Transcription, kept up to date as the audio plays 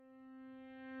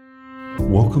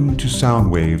Welcome to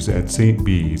Sound Waves at St.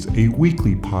 Bede's, a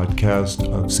weekly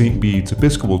podcast of St. Bede's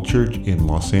Episcopal Church in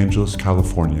Los Angeles,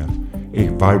 California, a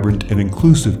vibrant and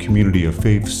inclusive community of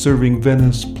faith serving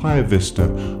Venice, Playa Vista,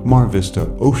 Mar Vista,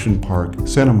 Ocean Park,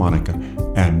 Santa Monica,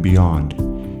 and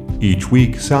beyond. Each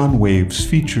week, Sound Waves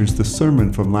features the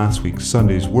sermon from last week's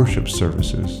Sunday's worship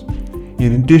services.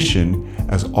 In addition,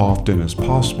 as often as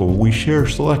possible, we share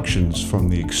selections from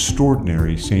the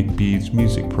extraordinary St. Bede's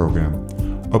music program,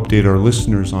 update our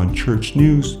listeners on church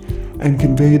news, and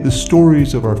convey the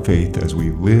stories of our faith as we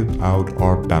live out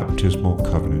our baptismal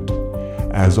covenant.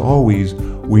 As always,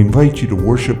 we invite you to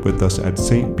worship with us at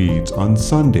St. Bede's on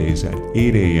Sundays at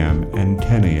 8 a.m. and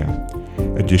 10 a.m.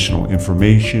 Additional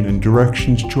information and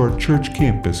directions to our church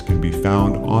campus can be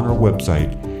found on our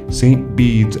website,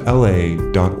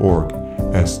 stbedesla.org,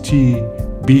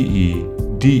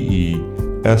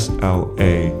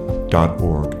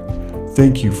 stbedesla.org.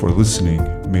 Thank you for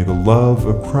listening. May the love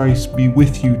of Christ be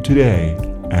with you today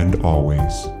and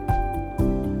always.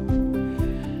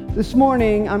 This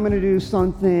morning, I'm going to do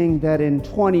something that in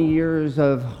 20 years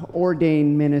of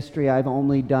ordained ministry, I've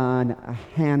only done a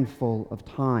handful of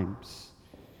times.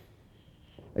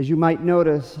 As you might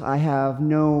notice, I have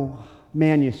no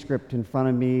manuscript in front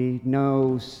of me,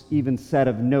 no even set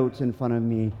of notes in front of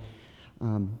me.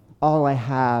 All I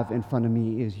have in front of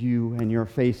me is you and your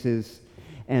faces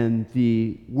and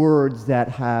the words that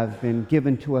have been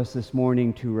given to us this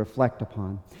morning to reflect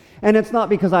upon. And it's not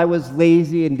because I was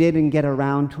lazy and didn't get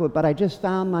around to it, but I just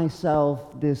found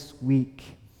myself this week,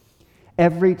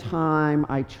 every time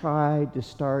I tried to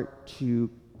start to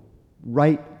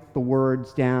write the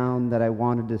words down that I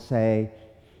wanted to say,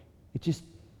 it just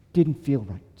didn't feel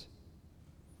right.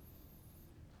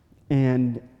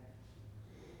 And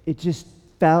it just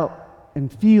felt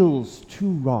and feels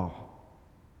too raw.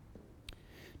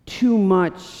 Too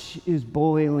much is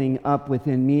boiling up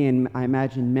within me, and I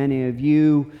imagine many of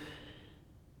you,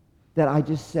 that I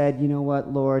just said, you know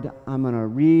what, Lord, I'm going to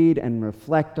read and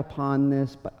reflect upon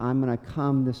this, but I'm going to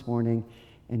come this morning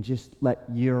and just let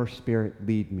your Spirit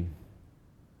lead me.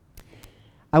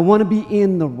 I want to be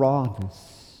in the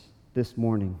rawness this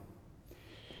morning.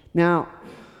 Now,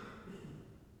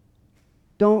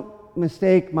 don't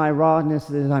mistake my rawness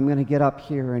as I'm going to get up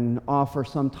here and offer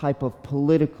some type of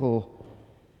political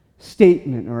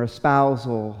statement or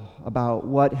espousal about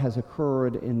what has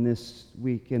occurred in this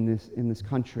week in this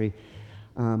country.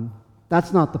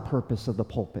 That's not the purpose of the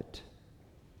pulpit.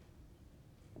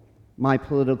 My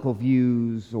political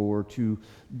views or to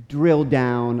drill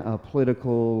down a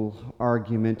political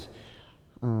argument.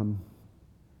 I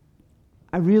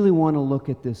really want to look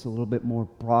at this a little bit more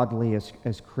broadly as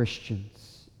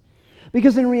Christians.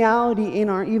 Because in reality, in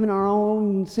even our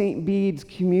own St. Bede's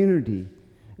community,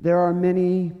 there are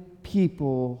many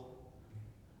people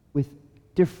with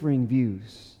differing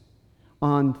views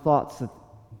on thoughts that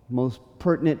most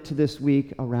pertinent to this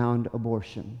week around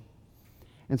abortion.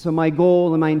 And so my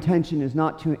goal and my intention is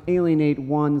not to alienate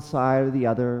one side or the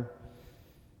other.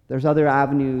 There's other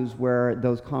avenues where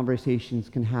those conversations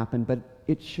can happen, but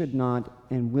it should not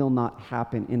and will not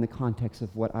happen in the context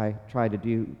of what I try to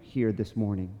do here this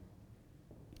morning.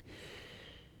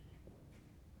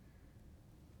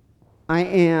 I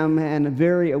am and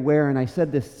very aware, and I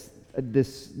said this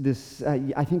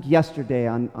I think yesterday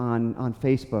on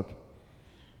Facebook.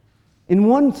 In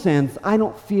one sense, I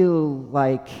don't feel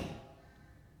like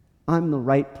I'm the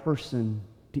right person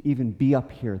to even be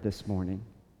up here this morning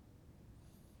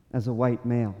as a white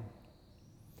male.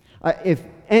 If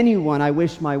anyone, I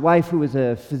wish my wife, who is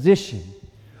a physician,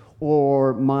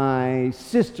 or my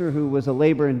sister, who was a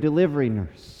labor and delivery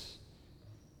nurse,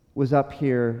 was up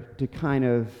here to kind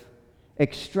of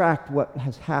extract what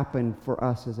has happened for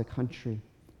us as a country.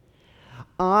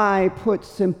 I put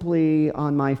simply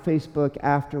on my Facebook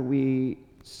after we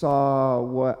saw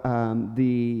what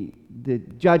the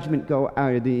judgment go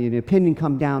out, the opinion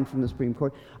come down from the Supreme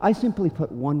Court. I simply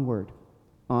put one word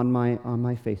on my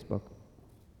Facebook,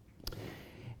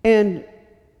 and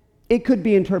it could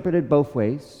be interpreted both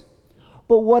ways.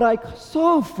 But what I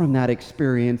saw from that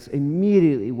experience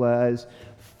immediately was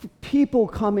people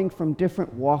coming from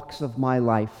different walks of my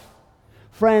life.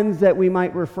 Friends that we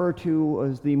might refer to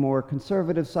as the more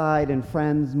conservative side and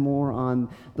friends more on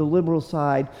the liberal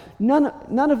side. None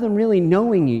of them really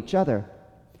knowing each other.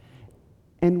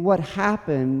 And what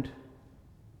happened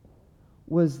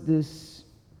was this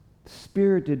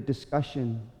spirited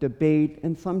discussion, debate,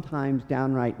 and sometimes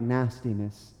downright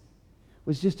nastiness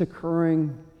was just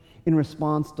occurring in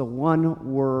response to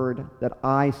one word that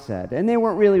I said. And they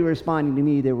weren't really responding to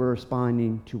me, they were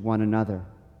responding to one another.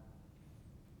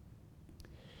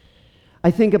 I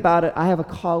think about it. I have a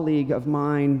colleague of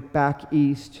mine back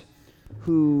east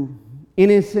who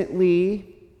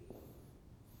innocently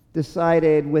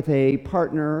decided with a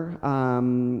partner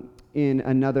in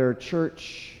another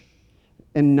church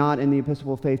and not in the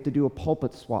Episcopal faith to do a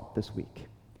pulpit swap this week.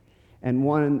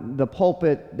 And the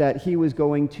pulpit that he was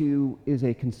going to is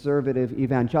a conservative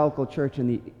evangelical church, and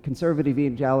the conservative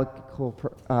evangelical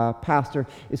pastor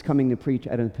is coming to preach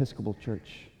at an Episcopal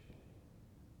church.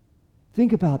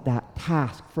 Think about that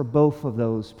task for both of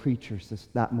those preachers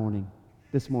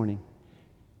this morning.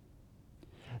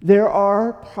 There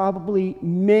are probably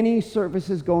many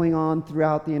services going on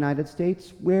throughout the United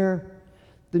States where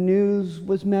the news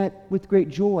was met with great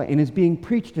joy and is being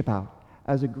preached about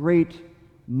as a great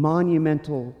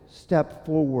monumental step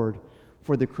forward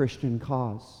for the Christian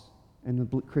cause and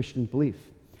the Christian belief.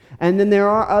 And then there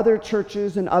are other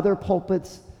churches and other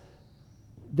pulpits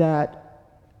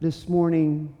that this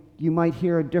morning you might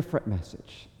hear a different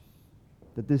message,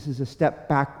 that this is a step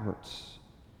backwards,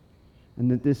 and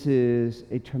that this is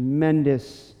a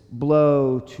tremendous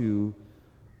blow to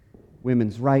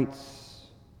women's rights,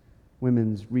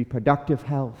 women's reproductive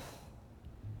health,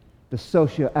 the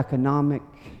socioeconomic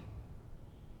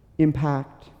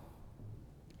impact.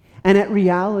 And in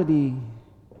reality,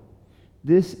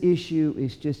 this issue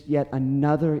is just yet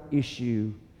another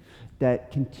issue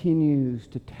that continues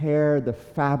to tear the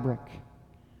fabric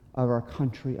of our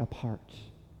country apart.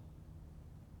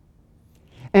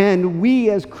 And we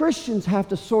as Christians have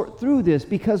to sort through this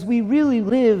because we really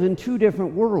live in two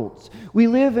different worlds. We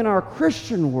live in our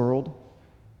Christian world,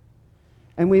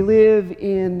 and we live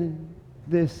in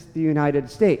the United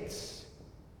States.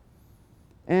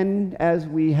 And as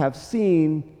we have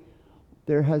seen,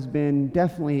 there has been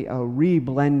definitely a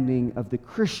reblending of the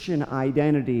Christian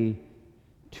identity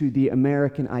to the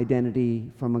American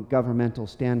identity from a governmental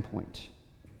standpoint,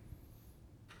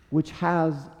 which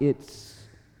has its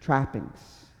trappings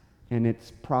and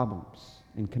its problems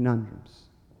and conundrums.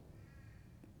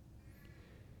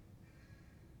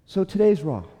 So today's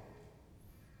Raw.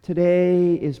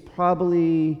 Today is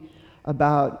probably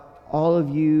about all of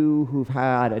you who've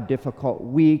had a difficult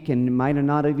week and might have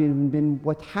not even been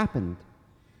what happened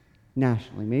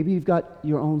nationally. Maybe you've got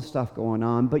your own stuff going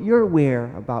on, but you're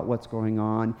aware about what's going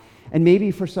on. And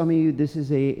maybe for some of you, this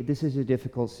is a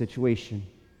difficult situation.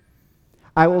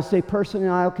 I will say personally,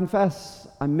 I'll confess,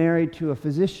 I'm married to a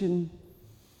physician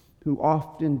who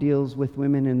often deals with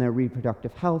women in their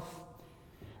reproductive health,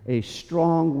 a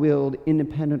strong-willed,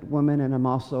 independent woman, and I'm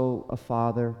also a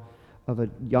father of a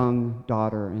young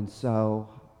daughter, and so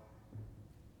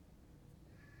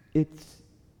it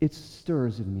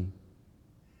stirs in me.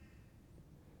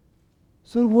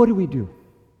 So what do we do?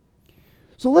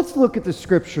 So let's look at the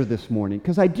scripture this morning,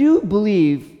 because I do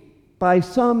believe, by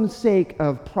some sake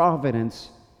of providence,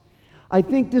 I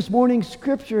think this morning's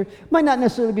scripture might not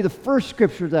necessarily be the first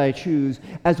scripture that I choose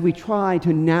as we try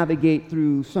to navigate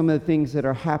through some of the things that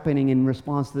are happening in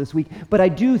response to this week, but I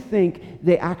do think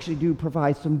they actually do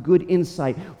provide some good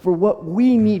insight for what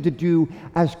we need to do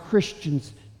as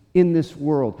Christians in this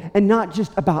world, and not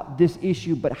just about this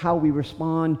issue, but how we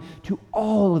respond to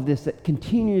all of this that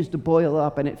continues to boil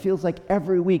up. And it feels like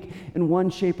every week, in one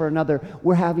shape or another,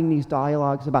 we're having these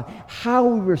dialogues about how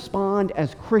we respond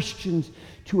as Christians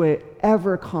to an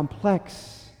ever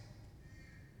complex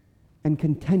and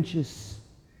contentious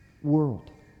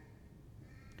world.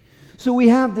 So we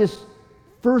have this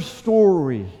first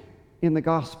story in the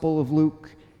Gospel of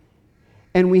Luke,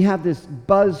 and we have this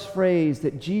buzz phrase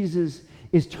that Jesus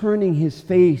is turning his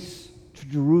face to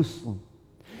Jerusalem.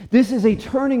 This is a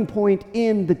turning point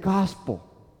in the gospel.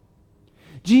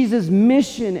 Jesus'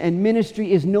 mission and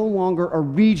ministry is no longer a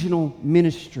regional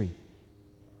ministry.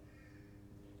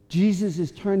 Jesus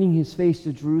is turning his face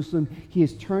to Jerusalem. He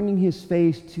is turning his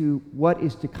face to what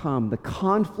is to come, the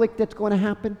conflict that's going to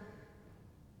happen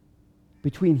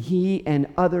between he and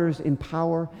others in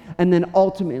power, and then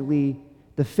ultimately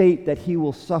the fate that he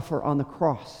will suffer on the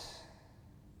cross.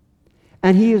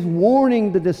 And he is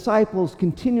warning the disciples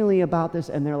continually about this,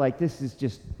 and they're like, this isn't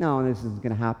going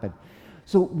to happen.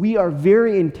 So we are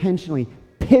very intentionally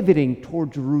pivoting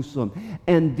toward Jerusalem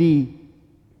and the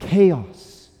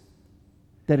chaos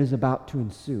that is about to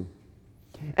ensue.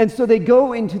 And so they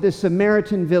go into the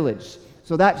Samaritan village.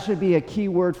 So that should be a key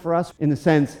word for us in the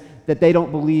sense that they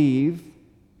don't believe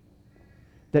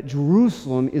that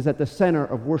Jerusalem is at the center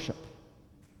of worship.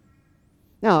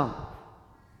 Now,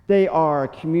 they are a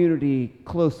community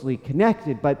closely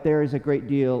connected, but there is a great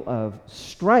deal of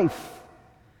strife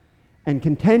and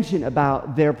contention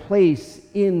about their place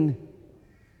in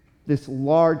this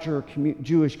larger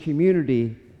Jewish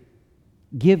community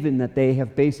given that they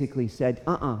have basically said,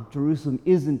 Jerusalem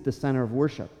isn't the center of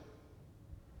worship.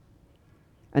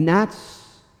 And that's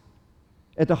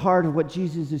at the heart of what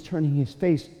Jesus is turning his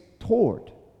face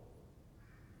toward.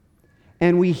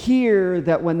 And we hear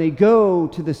that when they go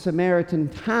to the Samaritan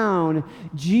town,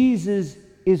 Jesus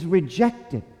is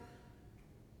rejected.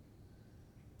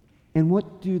 And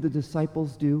what do the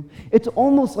disciples do? It's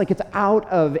almost like it's out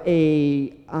of a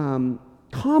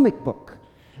comic book.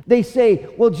 They say,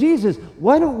 well, Jesus,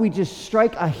 why don't we just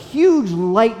strike a huge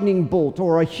lightning bolt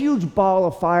or a huge ball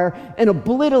of fire and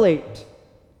obliterate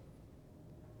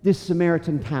this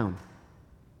Samaritan town?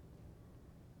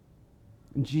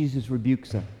 And Jesus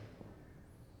rebukes them.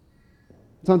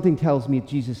 Something tells me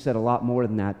Jesus said a lot more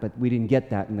than that, but we didn't get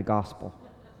that in the gospel.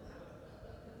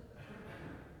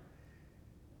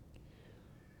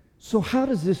 So how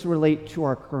does this relate to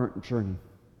our current journey?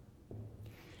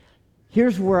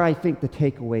 Here's where I think the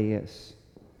takeaway is,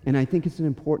 and I think it's an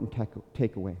important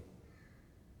takeaway.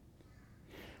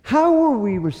 How are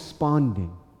we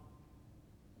responding?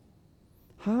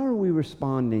 How are we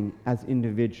responding as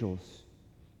individuals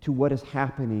to what is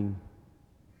happening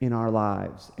in our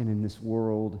lives and in this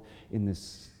world, in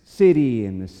this city,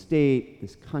 in this state,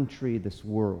 this country, this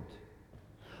world?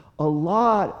 A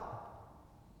lot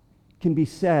can be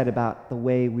said about the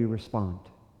way we respond.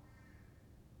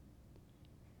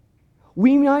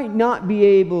 We might not be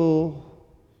able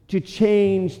to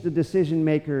change the decision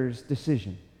maker's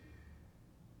decision.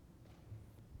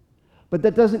 But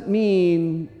that doesn't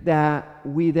mean that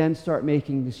we then start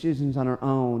making decisions on our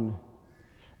own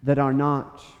that are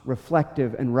not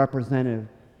reflective and representative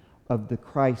of the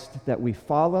Christ that we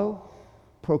follow,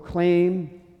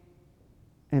 proclaim,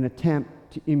 and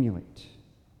attempt to emulate.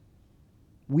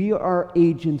 We are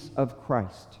agents of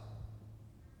Christ,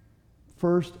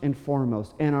 first and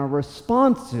foremost, and our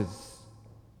responses,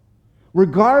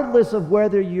 regardless of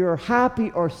whether you're happy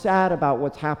or sad about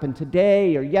what's happened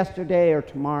today or yesterday or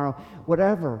tomorrow,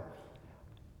 whatever,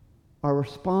 our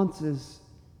responses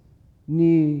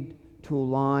need to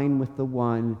align with the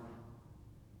one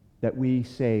that we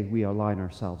say we align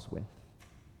ourselves with.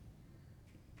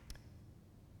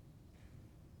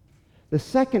 The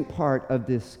second part of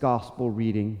this gospel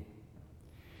reading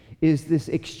is this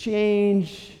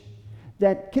exchange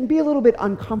that can be a little bit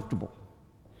uncomfortable.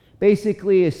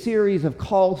 Basically, a series of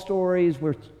call stories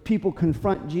where people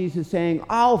confront Jesus saying,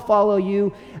 I'll follow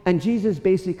you. And Jesus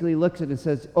basically looks at it and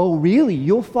says, oh, really?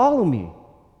 You'll follow me?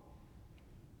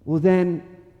 Well, then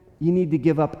you need to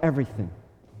give up everything.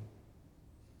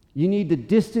 You need to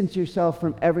distance yourself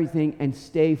from everything and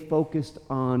stay focused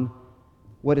on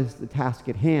what is the task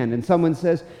at hand. And someone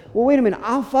says, well, wait a minute,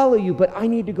 I'll follow you, but I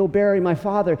need to go bury my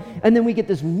father. And then we get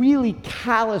this really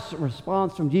callous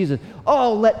response from Jesus.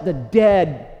 Oh, let the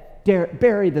dead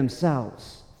bury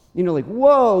themselves. You know, like,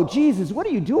 whoa, Jesus, what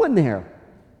are you doing there?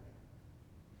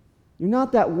 You're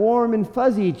not that warm and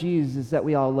fuzzy Jesus that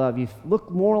we all love. You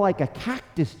look more like a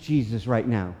cactus Jesus right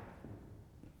now.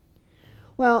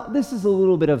 Well, this is a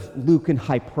little bit of Lucan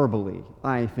hyperbole,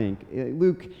 I think.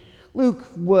 Luke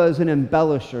was an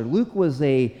embellisher. Luke was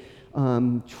a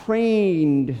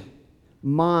trained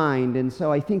mind, and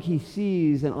so I think he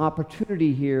sees an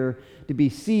opportunity here to be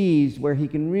seized where he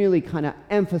can really kind of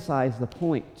emphasize the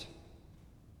point.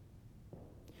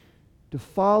 To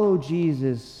follow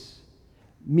Jesus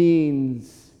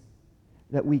means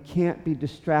that we can't be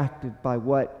distracted by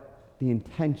what the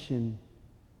intention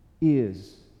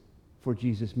is for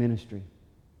Jesus' ministry.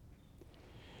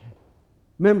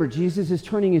 Remember, Jesus is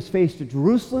turning his face to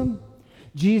Jerusalem.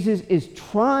 Jesus is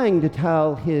trying to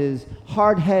tell his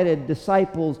hard-headed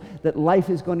disciples that life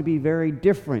is going to be very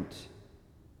different.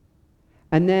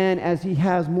 And then as he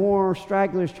has more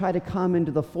stragglers try to come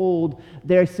into the fold,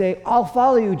 they say, I'll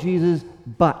follow you, Jesus,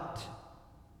 but.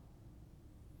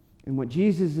 And what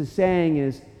Jesus is saying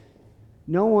is,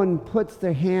 no one puts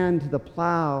their hand to the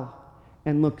plow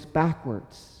and looks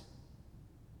backwards.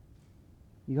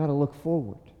 You got to look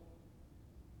forward.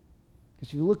 Because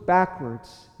if you look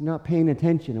backwards, you're not paying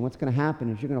attention, and what's going to happen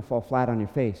is you're going to fall flat on your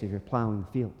face if you're plowing the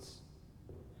fields.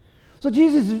 So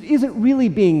Jesus isn't really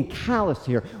being callous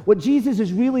here. What Jesus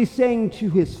is really saying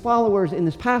to his followers in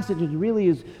this passage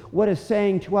is what is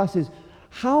saying to us is,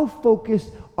 how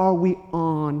focused are we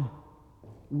on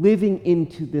living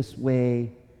into this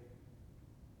way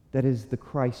that is the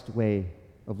Christ way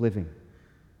of living?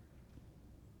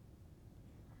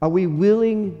 Are we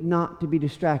willing not to be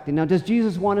distracted? Now, does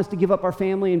Jesus want us to give up our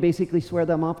family and basically swear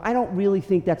them off? I don't really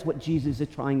think that's what Jesus is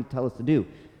trying to tell us to do.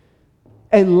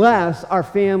 Unless our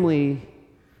family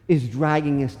is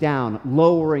dragging us down,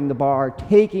 lowering the bar,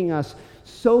 taking us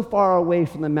so far away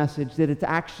from the message that it's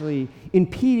actually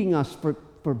impeding us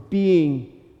for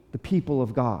being the people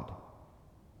of God.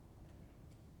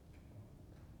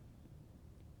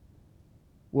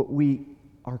 What we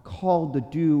are called to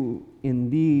do in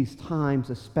these times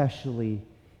especially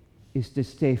is to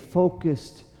stay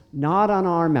focused not on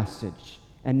our message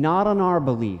and not on our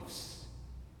beliefs,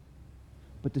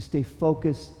 but to stay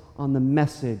focused on the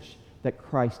message that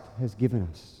Christ has given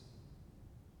us.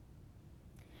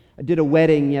 I did a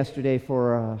wedding yesterday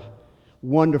for a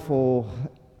wonderful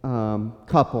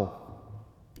couple.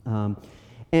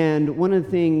 And one of the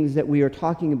things that we were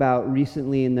talking about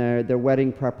recently in their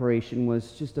wedding preparation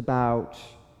was just about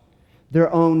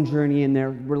their own journey, and their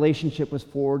relationship was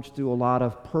forged through a lot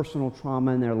of personal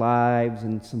trauma in their lives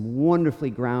and some wonderfully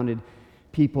grounded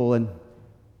people. And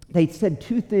they said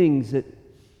two things that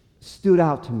stood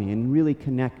out to me and really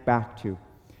connect back to.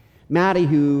 Maddie,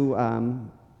 who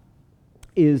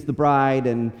is the bride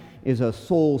and is a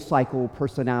soul cycle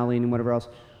personality and whatever else,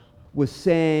 was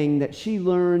saying that she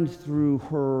learned through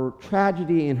her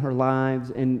tragedy in her lives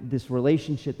and this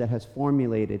relationship that has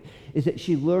formulated is that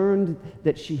she learned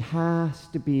that she has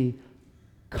to be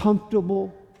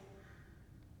comfortable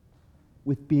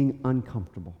with being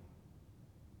uncomfortable.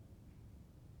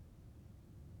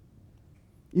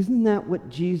 Isn't that what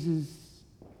Jesus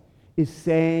is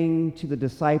saying to the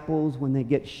disciples when they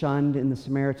get shunned in the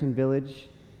Samaritan village?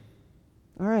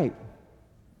 All right,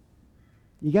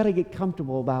 you got to get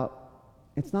comfortable about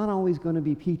it's not always going to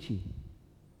be peachy.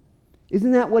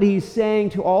 Isn't that what he's saying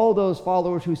to all those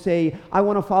followers who say, I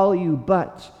want to follow you,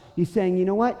 but he's saying, you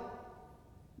know what?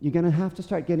 You're going to have to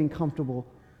start getting comfortable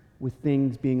with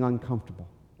things being uncomfortable.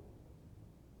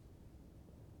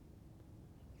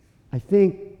 I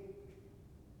think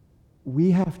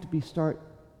we have to start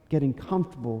getting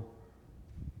comfortable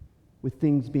with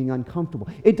things being uncomfortable.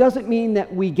 It doesn't mean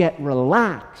that we get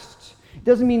relaxed. It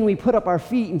doesn't mean we put up our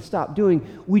feet and stop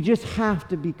doing. We just have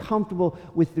to be comfortable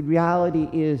with the reality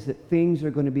is that things are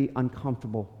going to be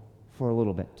uncomfortable for a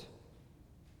little bit.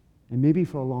 And maybe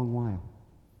for a long while.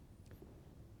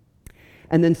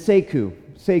 And then Sekou,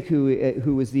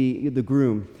 who was the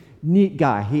groom, neat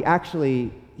guy. He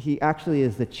actually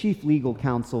is the chief legal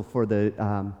counsel for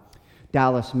the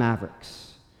Dallas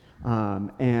Mavericks.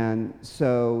 And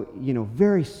so,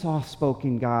 very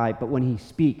soft-spoken guy, but when he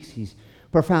speaks, he's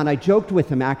profound. I joked with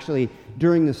him actually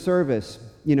during the service,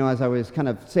 as I was kind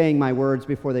of saying my words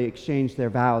before they exchanged their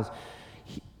vows.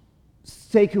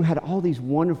 Sekou had all these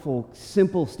wonderful,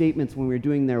 simple statements when we were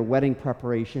doing their wedding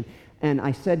preparation. And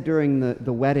I said during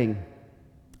the wedding,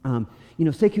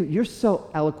 Sekou, you're so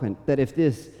eloquent that if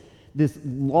this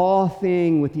law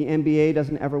thing with the NBA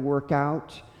doesn't ever work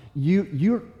out,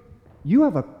 you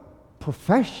have a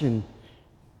profession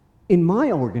in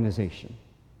my organization.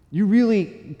 You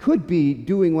really could be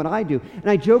doing what I do. And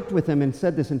I joked with him and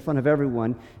said this in front of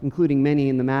everyone, including many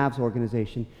in the Mavs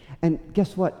organization. And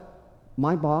guess what?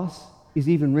 My boss is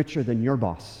even richer than your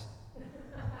boss.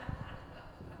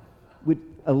 Which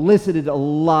elicited a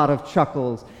lot of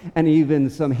chuckles and even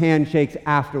some handshakes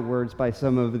afterwards by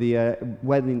some of the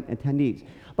wedding attendees.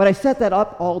 But I set that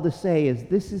up all to say is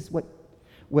this is what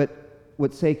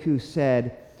Sekou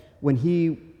said when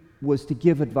he was to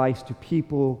give advice to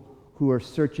people who are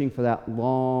searching for that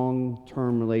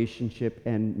long-term relationship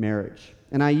and marriage.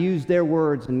 And I used their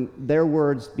words, and their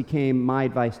words became my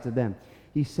advice to them.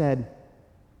 He said,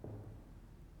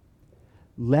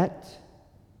 let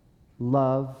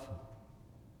love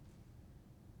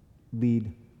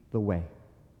lead the way.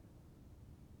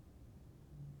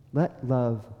 Let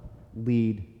love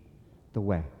lead the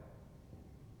way.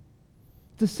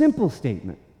 It's a simple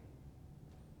statement,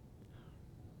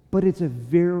 but it's a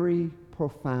very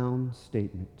profound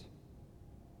statement.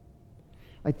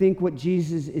 I think what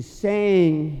Jesus is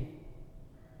saying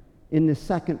in the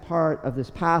second part of this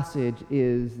passage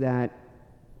is that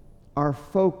our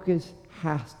focus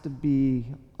has to be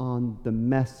on the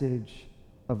message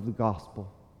of the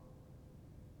gospel,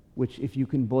 which, if you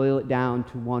can boil it down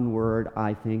to one word,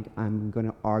 I think I'm going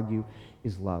to argue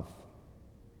is love.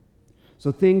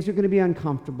 So things are going to be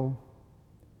uncomfortable,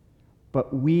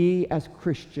 but we as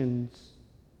Christians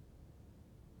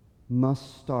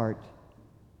must start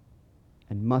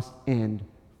and must end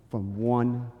from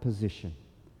one position.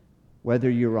 Whether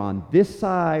you're on this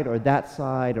side or that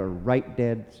side or right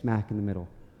dead smack in the middle,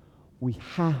 we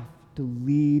have to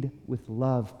lead with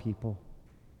love, people.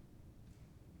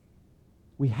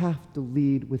 We have to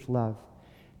lead with love.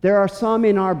 There are some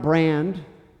in our brand,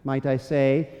 might I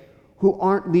say, who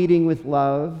aren't leading with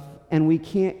love, and we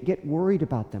can't get worried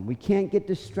about them. We can't get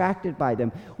distracted by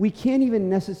them. We can't even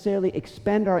necessarily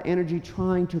expend our energy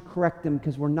trying to correct them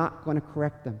because we're not going to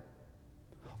correct them.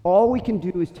 All we can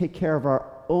do is take care of our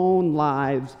own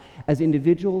lives as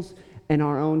individuals and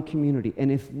our own community.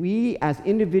 And if we as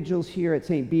individuals here at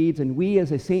St. Bede's and we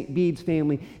as a St. Bede's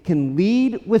family can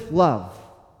lead with love,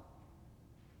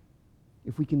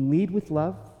 if we can lead with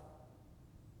love,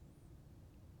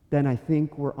 then I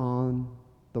think we're on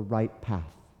the right path.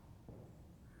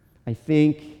 I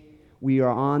think we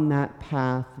are on that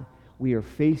path. We are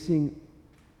facing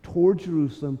toward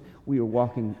Jerusalem. We are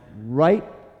walking right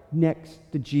next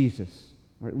to Jesus,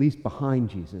 or at least behind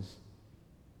Jesus.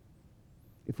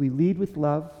 If we lead with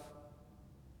love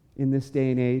in this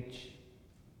day and age,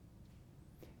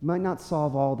 it might not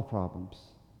solve all the problems,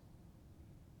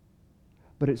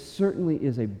 but it certainly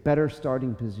is a better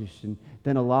starting position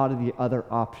than a lot of the other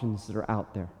options that are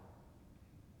out there,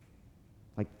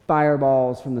 like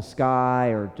fireballs from the sky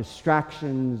or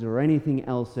distractions or anything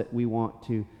else that we want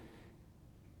to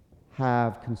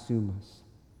have consume us.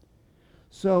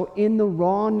 So in the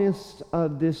rawness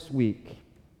of this week,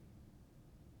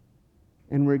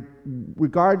 and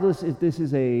regardless if this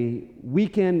is a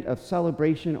weekend of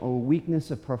celebration or a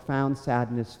weakness of profound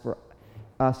sadness for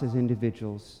us as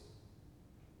individuals,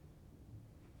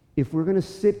 if we're going to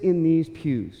sit in these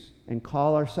pews and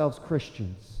call ourselves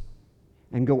Christians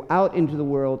and go out into the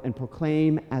world and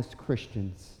proclaim as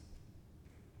Christians,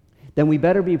 then we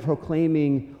better be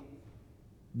proclaiming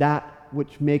that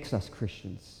which makes us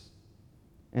Christians.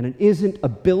 And it isn't a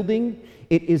building,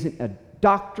 it isn't a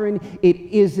doctrine, it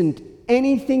isn't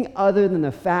anything other than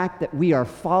the fact that we are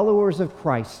followers of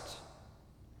Christ.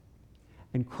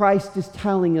 And Christ is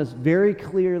telling us very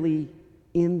clearly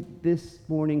in this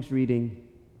morning's reading,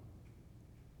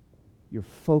 your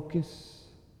focus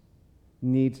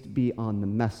needs to be on the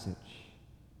message.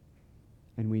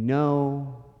 And we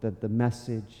know that the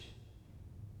message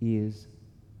is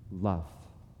love.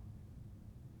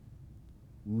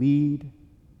 Lead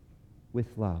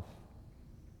with love.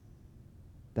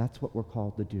 That's what we're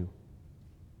called to do.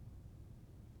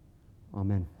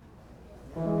 Amen.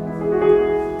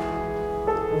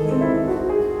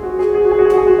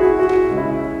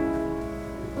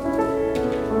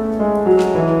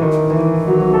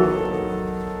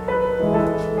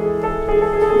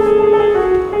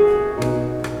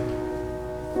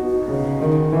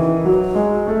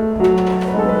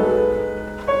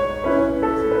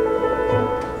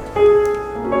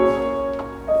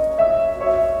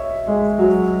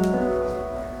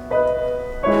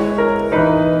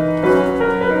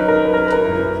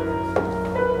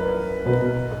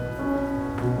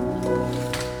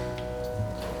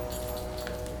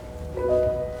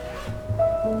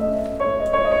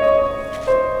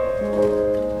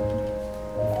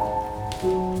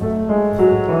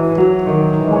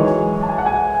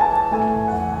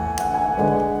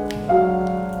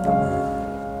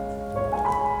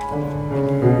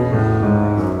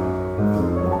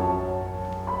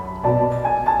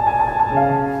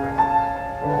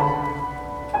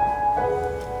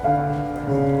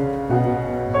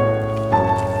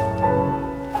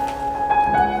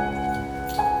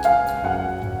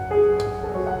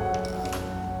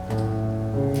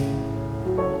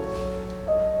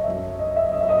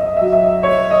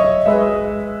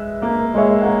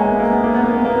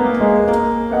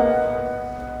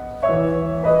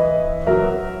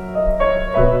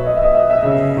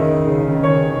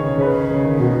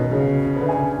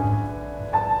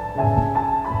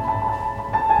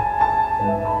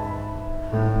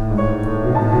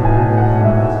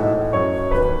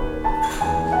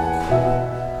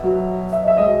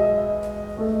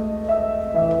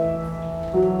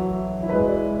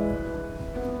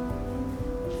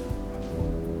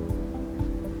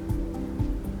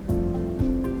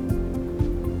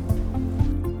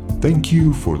 Thank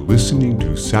you for listening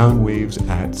to Sound Waves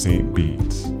at St.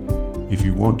 Bede's. If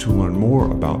you want to learn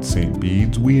more about St.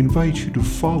 Bede's, we invite you to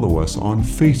follow us on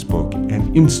Facebook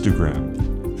and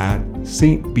Instagram at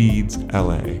St. Bede's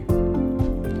LA.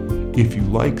 If you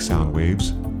like Sound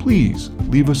Waves, please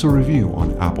leave us a review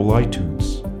on Apple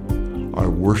iTunes.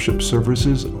 Our worship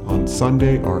services on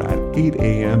Sunday are at 8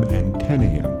 a.m. and 10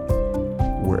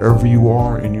 a.m. Wherever you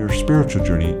are in your spiritual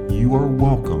journey, you are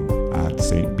welcome at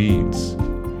St. Bede's.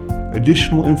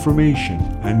 Additional information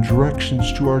and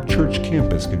directions to our church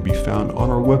campus can be found on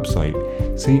our website,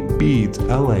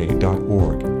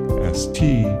 stbedesla.org,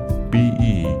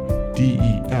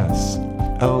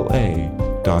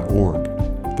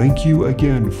 stbedesla.org. Thank you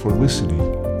again for listening,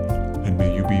 and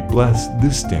may you be blessed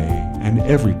this day and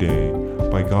every day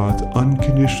by God's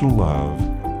unconditional love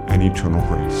and eternal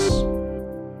grace.